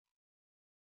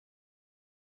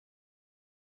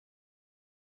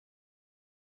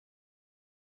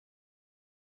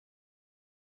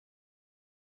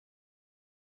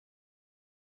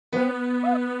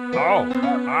Oh,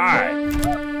 hi.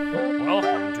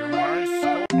 Welcome to my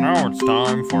store. Now it's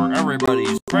time for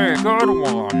everybody's very good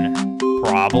one.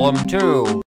 Problem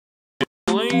 2.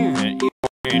 Believe it,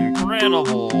 you're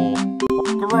incredible.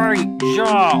 Great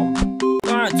job.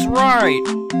 That's right.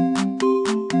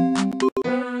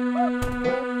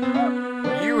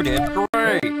 You did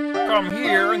great. Come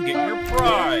here and get your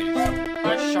prize.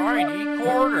 A shiny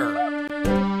quarter.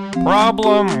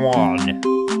 Problem 1.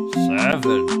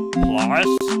 7 plus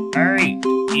 8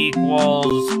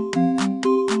 equals...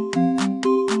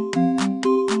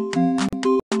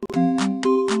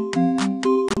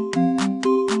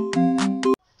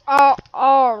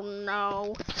 Oh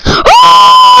no.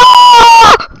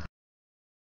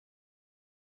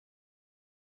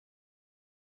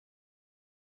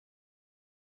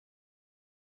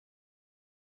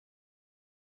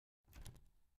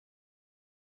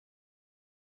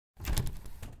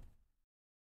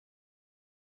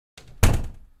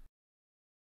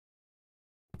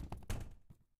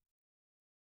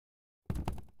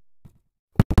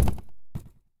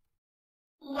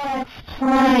 Let's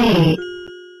play.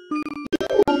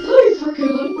 Play for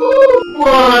good.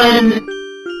 1,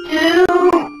 2,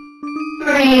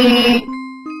 3.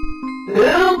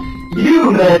 Oops,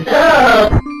 you messed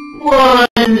up. 1,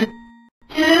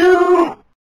 2,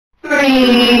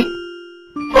 3,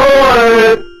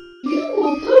 4. You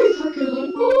will play for good.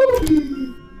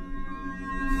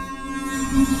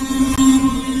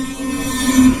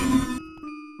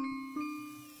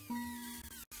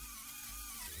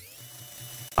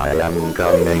 I am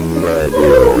coming, ready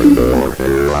or no,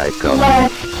 here I come.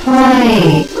 Let's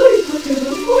play.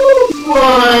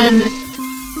 1,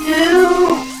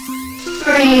 2,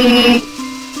 3,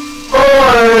 4.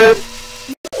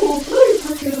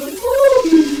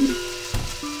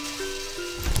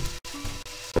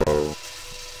 Oh,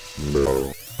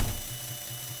 no.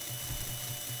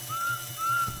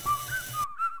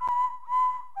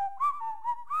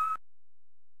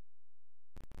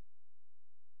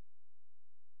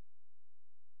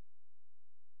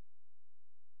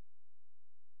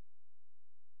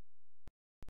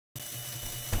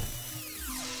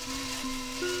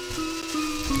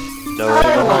 No,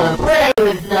 I wanna play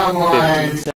with someone.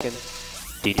 15 seconds.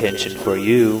 Detention for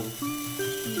you.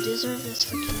 You deserve this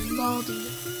for killing Baldi.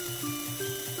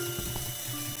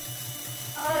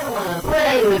 I wanna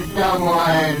play with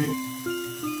someone.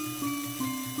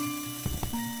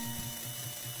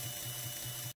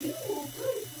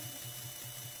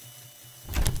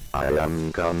 I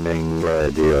am coming,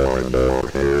 ready or no,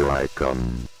 here I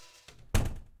come.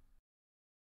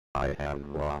 I have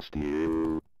lost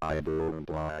you. I don't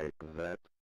like that.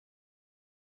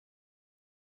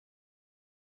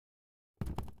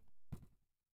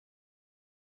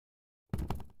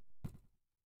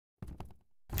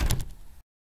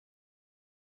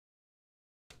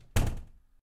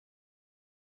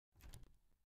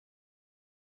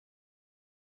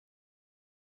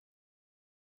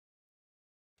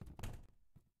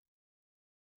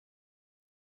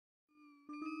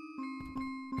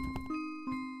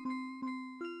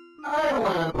 I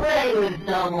wanna play with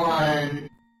someone.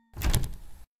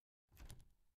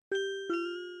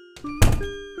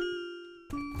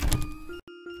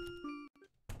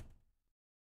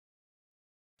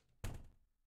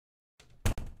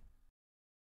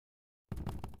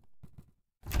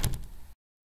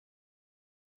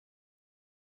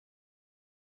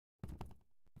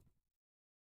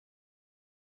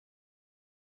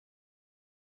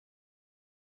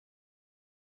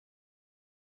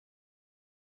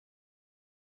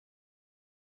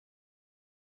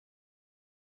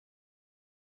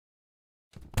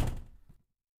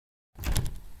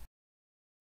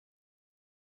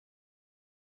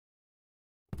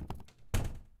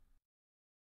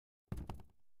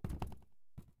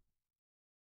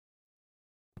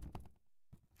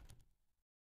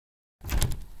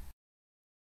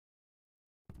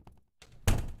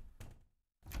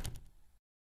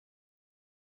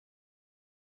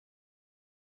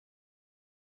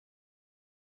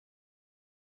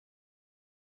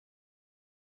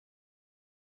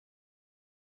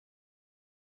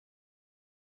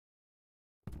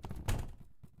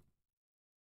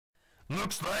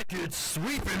 Looks like it's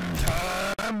sweeping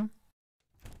time!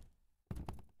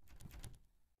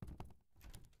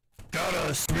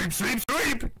 Gotta sweep, sweep,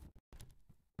 sweep!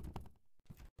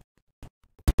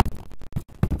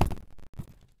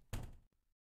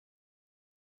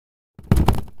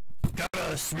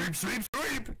 Gotta sweep, sweep,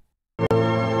 sweep!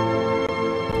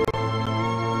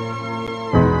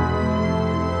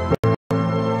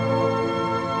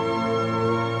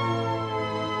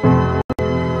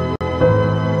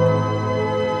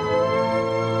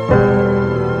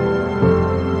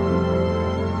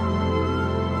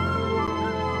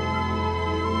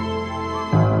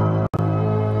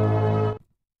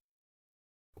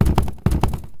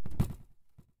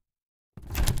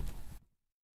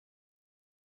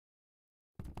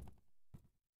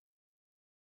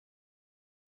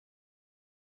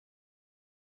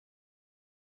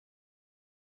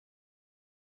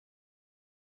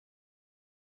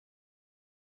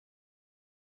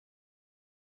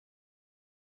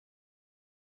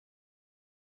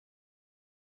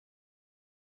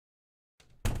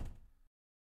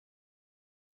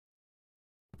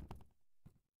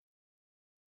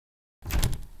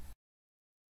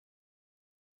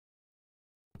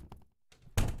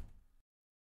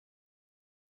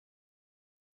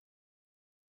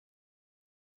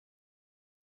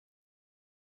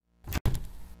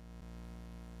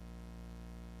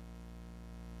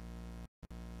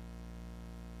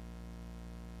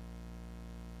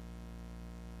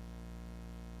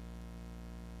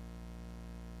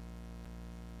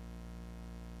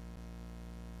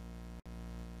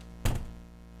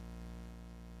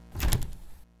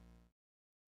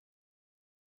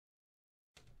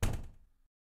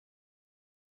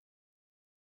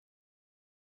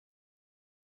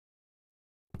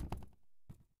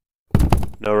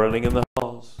 No running in the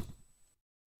halls.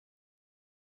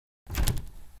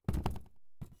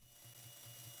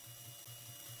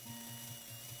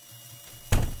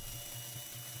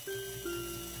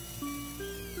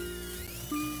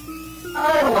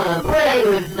 I wanna play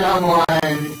with someone.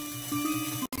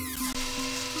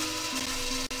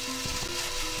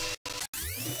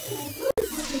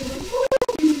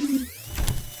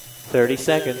 30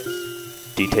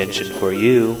 seconds. Detention for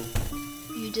you.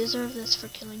 You deserve this for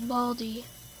killing Baldi.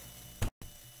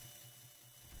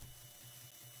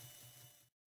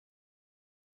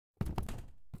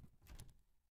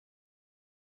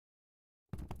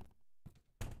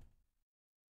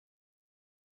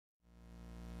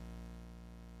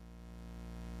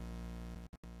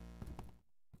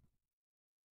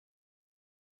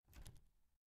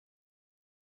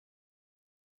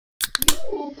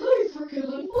 You will pay for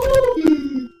killing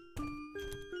Baldi.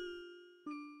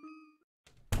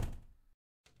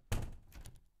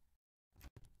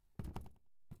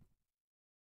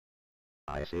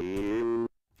 I see you,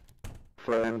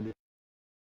 friend.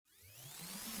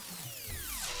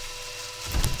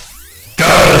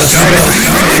 Gotta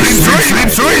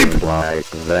sweep! Like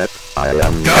that, I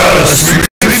am Gotta sweep!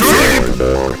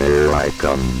 or here I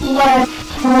come. Let's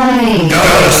play.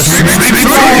 Gotta sweep!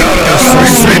 Gotta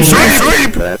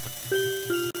sweep! That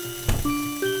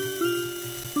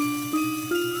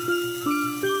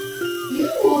You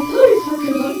will pay for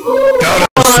killing Baldi.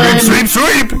 Gotta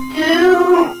sweep! 2,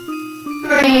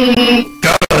 3.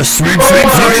 Gotta sweep!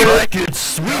 Like it's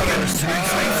sweep!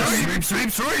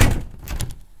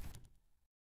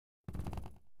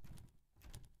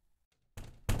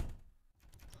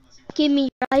 Give me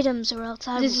your items or else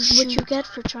this is what you get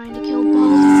for trying to kill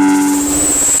Baldi.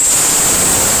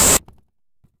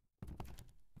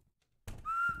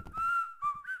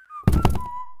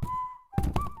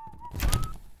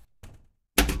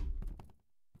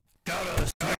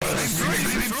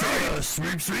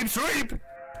 Sweep!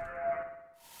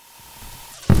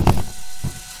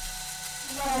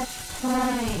 Let's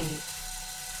play.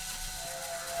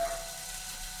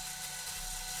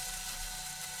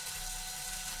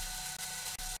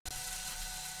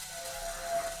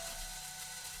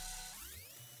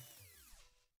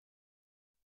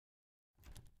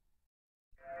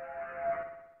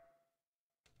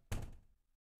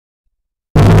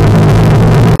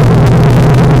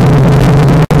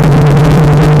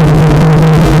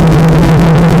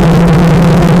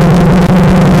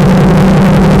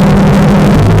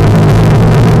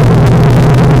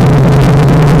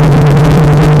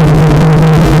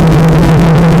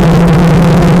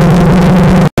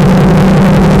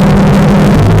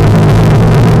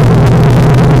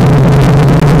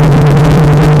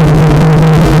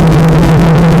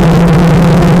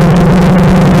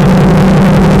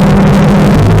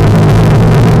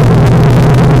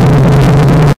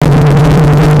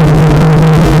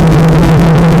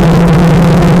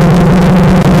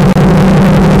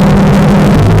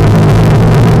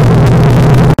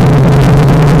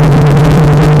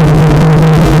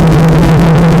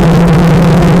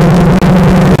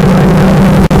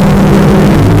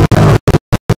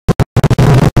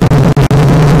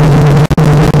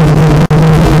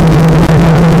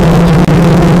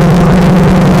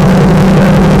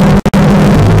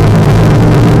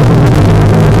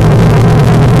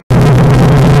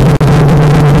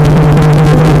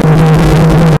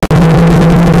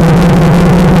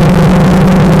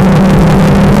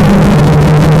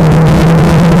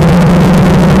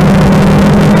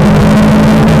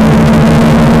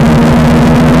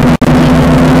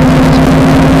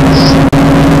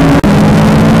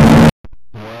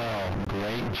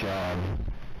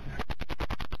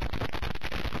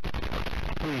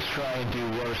 Please try and do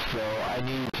worse though. I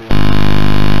need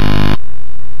to.